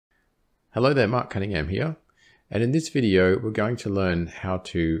Hello there, Mark Cunningham here. And in this video, we're going to learn how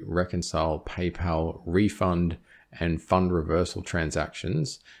to reconcile PayPal refund and fund reversal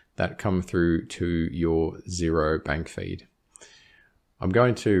transactions that come through to your Xero bank feed. I'm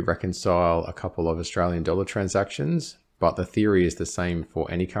going to reconcile a couple of Australian dollar transactions, but the theory is the same for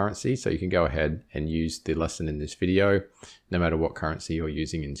any currency. So you can go ahead and use the lesson in this video, no matter what currency you're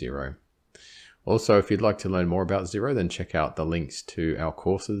using in Xero. Also, if you'd like to learn more about Xero, then check out the links to our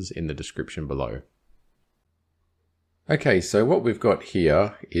courses in the description below. Okay, so what we've got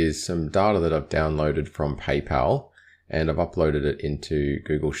here is some data that I've downloaded from PayPal, and I've uploaded it into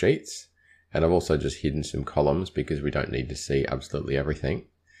Google Sheets. And I've also just hidden some columns because we don't need to see absolutely everything.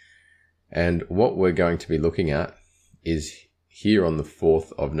 And what we're going to be looking at is here on the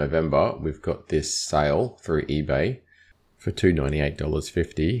 4th of November, we've got this sale through eBay for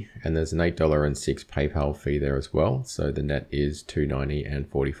 $298.50, and there's an $8.06 PayPal fee there as well. So the net is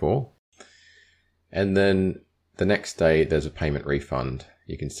 $290.44. And then the next day, there's a payment refund.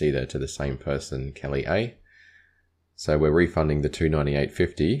 You can see there to the same person, Kelly A. So we're refunding the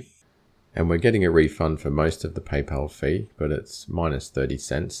 $298.50, and we're getting a refund for most of the PayPal fee, but it's minus 30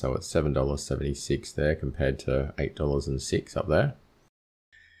 cents. So it's $7.76 there compared to $8.06 up there.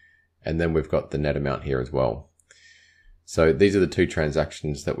 And then we've got the net amount here as well. So these are the two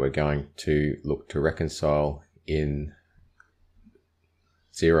transactions that we're going to look to reconcile in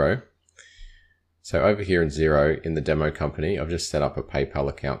Xero. So over here in Xero, in the demo company, I've just set up a PayPal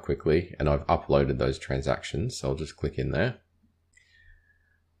account quickly, and I've uploaded those transactions. So I'll just click in there.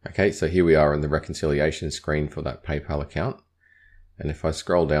 Okay, so here we are in the reconciliation screen for that PayPal account. And if I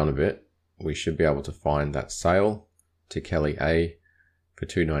scroll down a bit, we should be able to find that sale to Kelly A for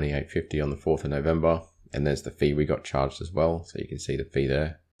 $298.50 on the 4th of November. And there's the fee we got charged as well. So you can see the fee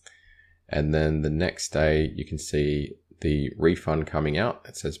there. And then the next day, you can see the refund coming out.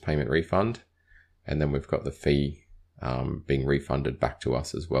 It says payment refund. And then we've got the fee being refunded back to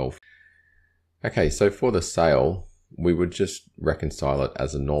us as well. Okay, so for the sale, we would just reconcile it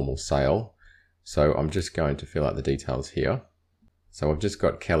as a normal sale. So I'm just going to fill out the details here. So I've just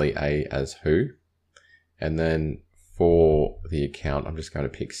got Kelly A as who. And then for the account, I'm just going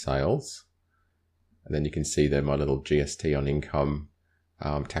to pick sales. And then you can see there my little GST on income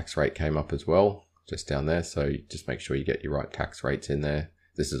tax rate came up as well, just down there. So just make sure you get your right tax rates in there.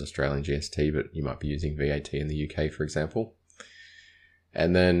 This is Australian GST, but you might be using VAT in the UK, for example.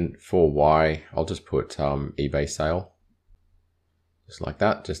 And then for Y, I'll just put eBay sale, just like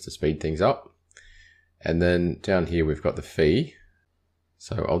that, just to speed things up. And then down here, we've got the fee.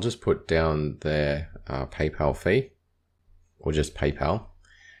 So I'll just put down there PayPal fee, or just PayPal.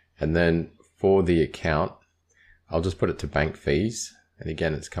 And then for the account, I'll just put it to bank fees. And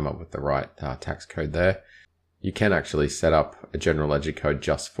again, it's come up with the right tax code there. You can actually set up a general ledger code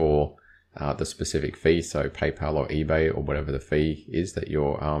just for the specific fee. So PayPal or eBay or whatever the fee is that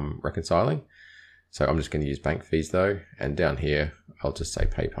you're reconciling. So I'm just going to use bank fees though. And down here, I'll just say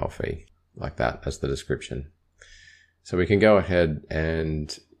PayPal fee like that as the description. So we can go ahead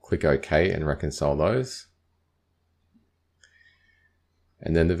and click OK and reconcile those.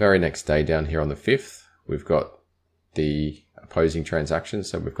 And then the very next day down here on the 5th, we've got the opposing transaction.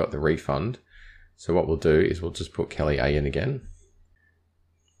 So we've got the refund. So what we'll do is we'll just put Kelly A in again.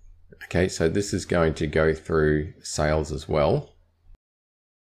 Okay, so this is going to go through sales as well.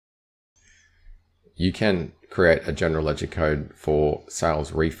 You can create a general ledger code for sales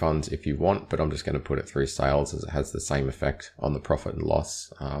refunds if you want, but I'm just going to put it through sales as it has the same effect on the profit and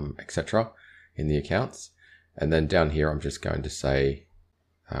loss, etc. in the accounts. And then down here, I'm just going to say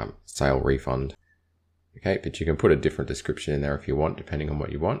sale refund. Okay, but you can put a different description in there if you want, depending on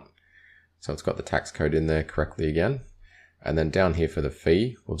what you want. So it's got the tax code in there correctly again. And then down here for the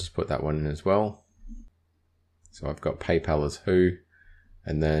fee, we'll just put that one in as well. So I've got PayPal as who,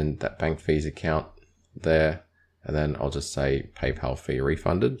 and then that bank fees account there. And then I'll just say PayPal fee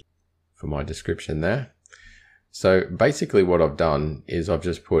refunded for my description there. So basically what I've done is I've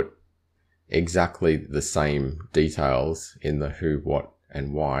just put exactly the same details in the who, what,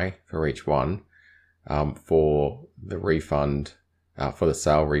 and why for each one for the refund, for the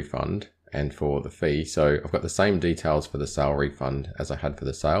sale refund and for the fee. So I've got the same details for the sale refund as I had for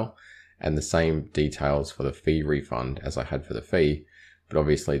the sale, and the same details for the fee refund as I had for the fee. But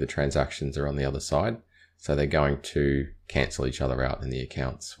obviously the transactions are on the other side. So they're going to cancel each other out in the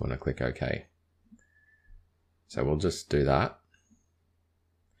accounts when I click OK. So we'll just do that.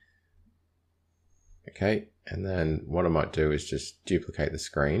 Okay, and then what I might do is just duplicate the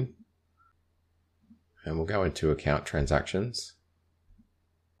screen, and we'll go into account transactions,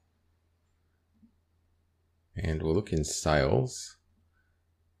 and we'll look in sales,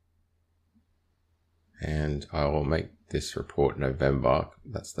 And I will make this report November.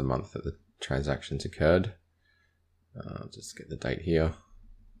 That's the month that the transactions occurred. I'll just get the date here.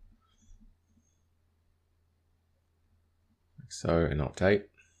 Like so, and update.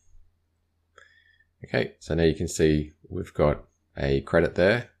 Okay, so now you can see we've got a credit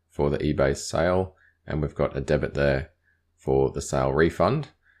there for the eBay sale, and we've got a debit there for the sale refund,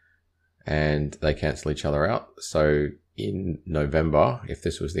 and they cancel each other out. So in November, if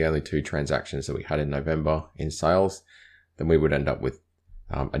this was the only 2 transactions that we had in November in sales, then we would end up with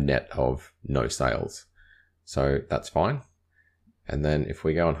a net of no sales. So that's fine. And then if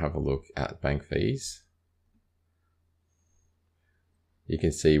we go and have a look at bank fees, you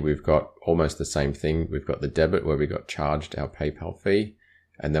can see we've got almost the same thing. We've got the debit where we got charged our PayPal fee,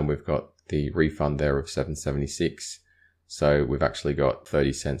 and then we've got the refund there of $7.76. So we've actually got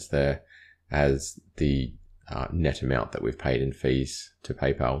 30 cents there as the net amount that we've paid in fees to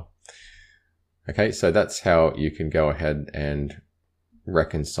PayPal. Okay, so that's how you can go ahead and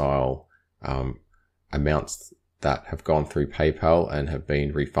reconcile amounts that have gone through PayPal and have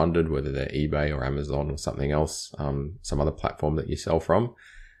been refunded, whether they're eBay or Amazon or something else, some other platform that you sell from.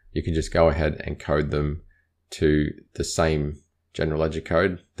 You can just go ahead and code them to the same general ledger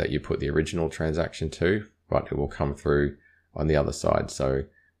code that you put the original transaction to, but it will come through on the other side. So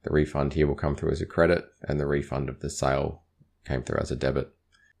the refund here will come through as a credit, and the refund of the sale came through as a debit.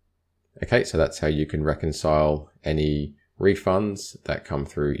 Okay, so that's how you can reconcile any refunds that come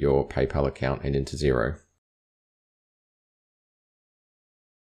through your PayPal account and into Xero.